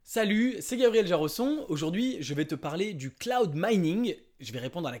Salut, c'est Gabriel Jarosson. Aujourd'hui, je vais te parler du cloud mining. Je vais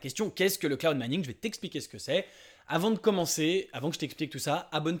répondre à la question qu'est-ce que le cloud mining. Je vais t'expliquer ce que c'est. Avant de commencer, avant que je t'explique tout ça,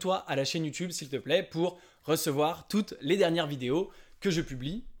 abonne-toi à la chaîne YouTube s'il te plaît pour recevoir toutes les dernières vidéos que je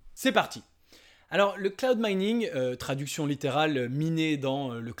publie. C'est parti. Alors le cloud mining, traduction littérale, miner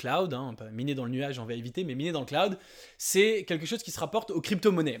dans le cloud, pas miner dans le nuage, on va éviter, mais miner dans le cloud, c'est quelque chose qui se rapporte aux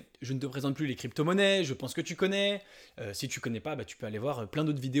crypto-monnaies. Je ne te présente plus les crypto-monnaies, je pense que tu connais. Si tu connais pas, tu peux aller voir plein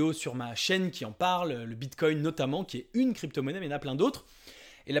d'autres vidéos sur ma chaîne qui en parlent, le Bitcoin notamment, qui est une crypto-monnaie, mais il y en a plein d'autres.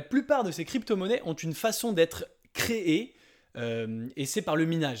 Et la plupart de ces crypto-monnaies ont une façon d'être créées, et c'est par le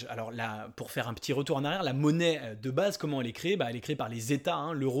minage. Alors là, pour faire un petit retour en arrière, la monnaie de base, comment elle est créée ? Elle est créée par les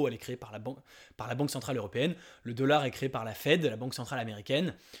États. L'euro, elle est créée par la Banque Centrale Européenne. Le dollar est créé par la Fed, la Banque Centrale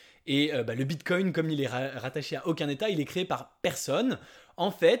Américaine. Et le Bitcoin, comme il est rattaché à aucun État, il est créé par personne. En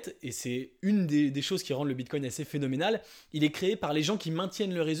fait, et c'est une des choses qui rend le Bitcoin assez phénoménal, il est créé par les gens qui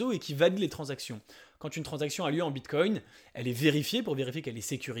maintiennent le réseau et qui valident les transactions. Quand une transaction a lieu en Bitcoin, elle est vérifiée pour vérifier qu'elle est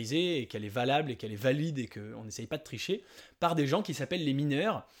sécurisée et qu'elle est valable et qu'elle est valide et qu'on n'essaye pas de tricher par des gens qui s'appellent les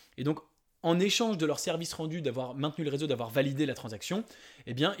mineurs. Et donc, en échange de leur service rendu, d'avoir maintenu le réseau, d'avoir validé la transaction,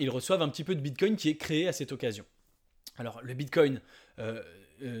 eh bien, ils reçoivent un petit peu de Bitcoin qui est créé à cette occasion. Alors, le Bitcoin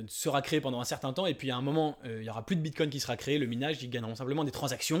sera créé pendant un certain temps et puis à un moment, il n'y aura plus de Bitcoin qui sera créé. Le minage, ils gagneront simplement des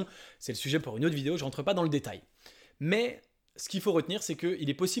transactions. C'est le sujet pour une autre vidéo, je ne rentre pas dans le détail. Mais ce qu'il faut retenir, c'est qu'il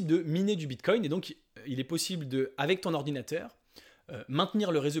est possible de miner du Bitcoin et donc il est possible de, avec ton ordinateur,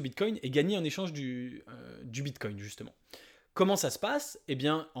 maintenir le réseau Bitcoin et gagner en échange du Bitcoin, justement. Comment ça se passe ? Eh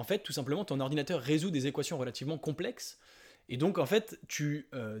bien, en fait, tout simplement, ton ordinateur résout des équations relativement complexes. Et donc, en fait, tu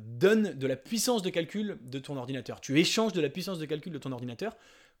donnes de la puissance de calcul de ton ordinateur. Tu échanges de la puissance de calcul de ton ordinateur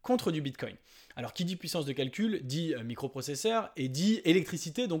contre du Bitcoin. Alors, qui dit puissance de calcul, dit microprocesseur et dit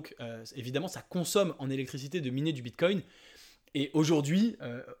électricité. Donc, évidemment, ça consomme en électricité de miner du Bitcoin. Et aujourd'hui,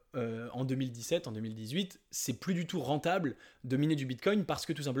 en 2017, en 2018, c'est plus du tout rentable de miner du Bitcoin parce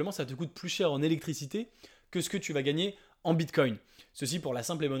que tout simplement, ça te coûte plus cher en électricité que ce que tu vas gagner en Bitcoin. Ceci pour la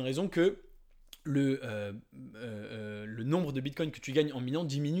simple et bonne raison que le nombre de Bitcoin que tu gagnes en minant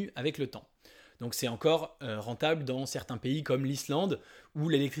diminue avec le temps. Donc c'est encore rentable dans certains pays comme l'Islande où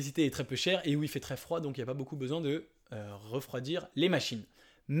l'électricité est très peu chère et où il fait très froid, donc il n'y a pas beaucoup besoin de refroidir les machines.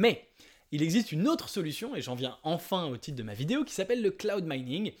 Mais il existe une autre solution, et j'en viens enfin au titre de ma vidéo, qui s'appelle le cloud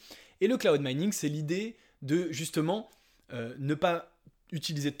mining. Et le cloud mining, c'est l'idée de justement ne pas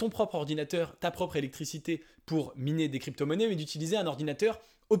utiliser ton propre ordinateur, ta propre électricité pour miner des crypto-monnaies, mais d'utiliser un ordinateur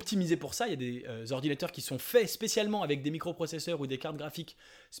optimisé pour ça. Il y a des ordinateurs qui sont faits spécialement avec des microprocesseurs ou des cartes graphiques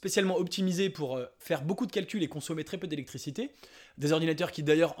spécialement optimisés pour faire beaucoup de calculs et consommer très peu d'électricité. Des ordinateurs qui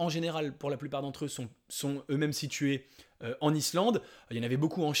d'ailleurs en général pour la plupart d'entre eux sont eux-mêmes situés en Islande. Il y en avait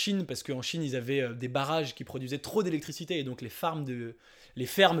beaucoup en Chine parce qu'en Chine ils avaient des barrages qui produisaient trop d'électricité et donc les fermes de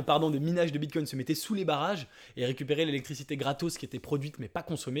minage de Bitcoin se mettaient sous les barrages et récupéraient l'électricité gratos qui était produite mais pas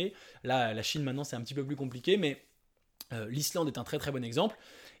consommée. Là la Chine maintenant c'est un petit peu plus compliqué, mais l'Islande est un très très bon exemple.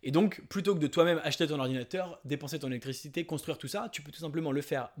 Et donc, plutôt que de toi-même acheter ton ordinateur, dépenser ton électricité, construire tout ça, tu peux tout simplement le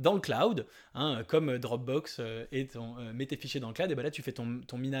faire dans le cloud, comme Dropbox met tes fichiers dans le cloud, et bien là tu fais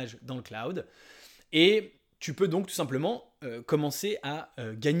ton minage dans le cloud. Et tu peux donc tout simplement commencer à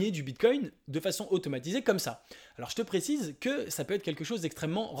gagner du Bitcoin de façon automatisée comme ça. Alors je te précise que ça peut être quelque chose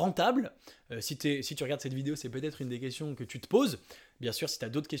d'extrêmement rentable. Si tu regardes cette vidéo, c'est peut-être une des questions que tu te poses. Bien sûr, si tu as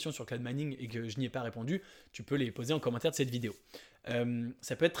d'autres questions sur cloud mining et que je n'y ai pas répondu, tu peux les poser en commentaire de cette vidéo.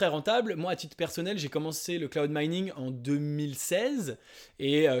 Ça peut être très rentable. Moi, à titre personnel, j'ai commencé le cloud mining en 2016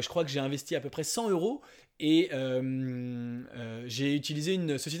 et je crois que j'ai investi à peu près 100 euros. Et j'ai utilisé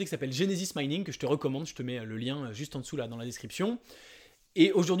une société qui s'appelle Genesis Mining, que je te recommande, je te mets le lien juste en dessous là dans la description.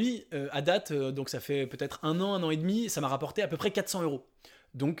 Et aujourd'hui, à date, donc ça fait peut-être un an et demi, ça m'a rapporté à peu près 400 euros.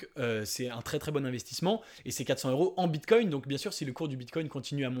 Donc c'est un très très bon investissement, et c'est 400 euros en Bitcoin, donc bien sûr si le cours du Bitcoin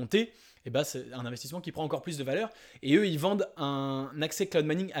continue à monter, c'est un investissement qui prend encore plus de valeur. Et eux ils vendent un accès cloud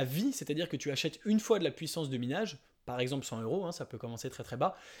mining à vie, c'est-à-dire que tu achètes une fois de la puissance de minage, par exemple 100 euros, ça peut commencer très très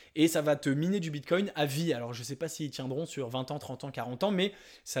bas, et ça va te miner du Bitcoin à vie. Alors je ne sais pas s'ils tiendront sur 20 ans, 30 ans, 40 ans, mais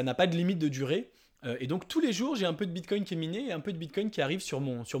ça n'a pas de limite de durée. Et donc tous les jours j'ai un peu de Bitcoin qui est miné et un peu de Bitcoin qui arrive sur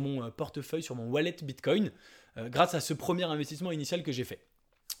mon portefeuille, sur mon wallet Bitcoin, grâce à ce premier investissement initial que j'ai fait.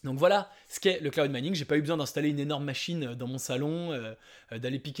 Donc voilà ce qu'est le cloud mining. J'ai pas eu besoin d'installer une énorme machine dans mon salon,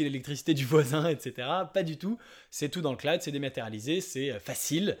 d'aller piquer l'électricité du voisin, etc. Pas du tout. C'est tout dans le cloud, c'est dématérialisé, c'est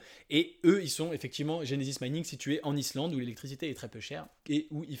facile. Et eux, ils sont effectivement Genesis Mining situés en Islande où l'électricité est très peu chère et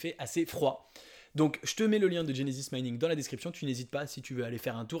où il fait assez froid. Donc je te mets le lien de Genesis Mining dans la description. Tu n'hésites pas si tu veux aller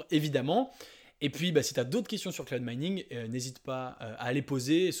faire un tour, évidemment. Et puis, si tu as d'autres questions sur cloud mining, n'hésite pas à les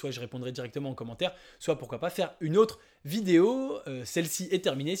poser. Soit je répondrai directement en commentaire, soit pourquoi pas faire une autre vidéo. Celle-ci est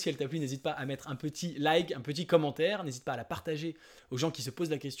terminée. Si elle t'a plu, n'hésite pas à mettre un petit like, un petit commentaire. N'hésite pas à la partager aux gens qui se posent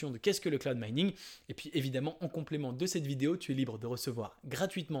la question de qu'est-ce que le cloud mining. Et puis évidemment, en complément de cette vidéo, tu es libre de recevoir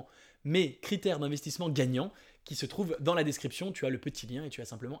gratuitement mes critères d'investissement gagnants qui se trouvent dans la description. Tu as le petit lien et tu as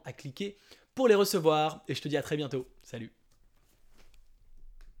simplement à cliquer pour les recevoir. Et je te dis à très bientôt. Salut!